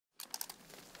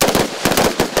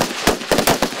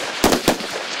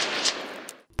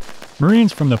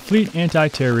Marines from the Fleet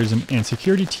Anti-Terrorism and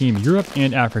Security Team Europe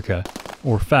and Africa,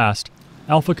 or FAST,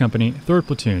 Alpha Company 3rd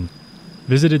Platoon,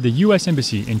 visited the U.S.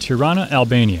 Embassy in Tirana,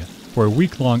 Albania, for a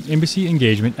week-long embassy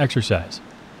engagement exercise.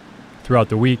 Throughout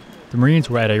the week, the Marines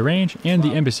were at a range and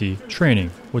the embassy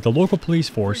training with the local police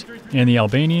force and the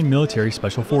Albanian military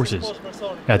special forces.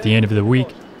 At the end of the week,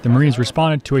 the Marines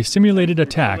responded to a simulated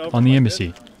attack on the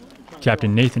embassy.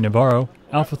 Captain Nathan Navarro,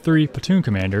 Alpha 3 Platoon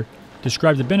Commander,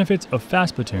 described the benefits of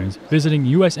FAST platoons visiting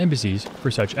U.S. embassies for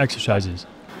such exercises.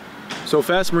 So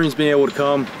FAST Marines being able to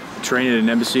come train at an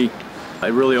embassy,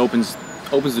 it really opens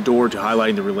the door to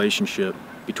highlighting the relationship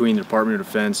between the Department of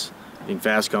Defense, being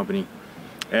FAST Company,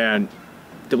 and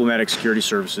diplomatic security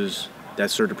services that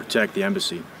serve to protect the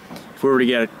embassy. If we were to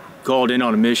get called in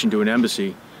on a mission to an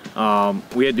embassy,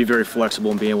 we had to be very flexible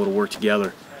in being able to work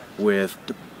together with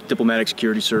diplomatic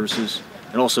security services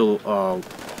and also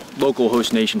local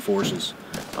host nation forces.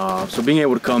 So being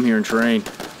able to come here and train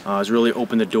has really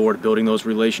opened the door to building those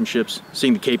relationships,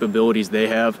 seeing the capabilities they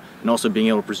have, and also being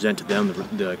able to present to them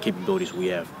the capabilities we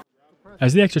have.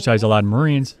 As the exercise allowed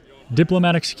Marines,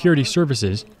 diplomatic security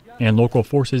services, and local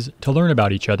forces to learn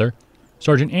about each other,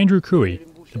 Sergeant Andrew Cooey,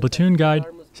 the platoon guide,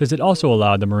 says it also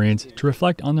allowed the Marines to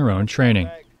reflect on their own training.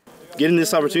 Getting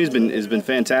this opportunity has been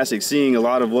fantastic, seeing a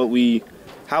lot of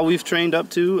how we've trained up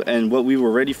to and what we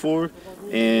were ready for,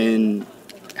 and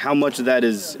how much of that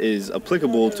is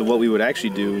applicable to what we would actually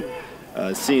do.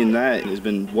 Seeing that has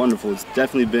been wonderful. It's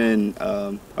definitely been,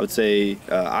 I would say,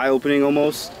 eye-opening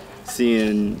almost,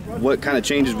 seeing what kind of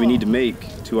changes we need to make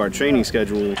to our training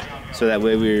schedule so that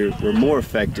way we're more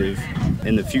effective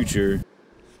in the future.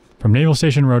 From Naval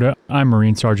Station Rota, I'm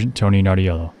Marine Sergeant Tony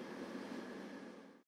Nardiello.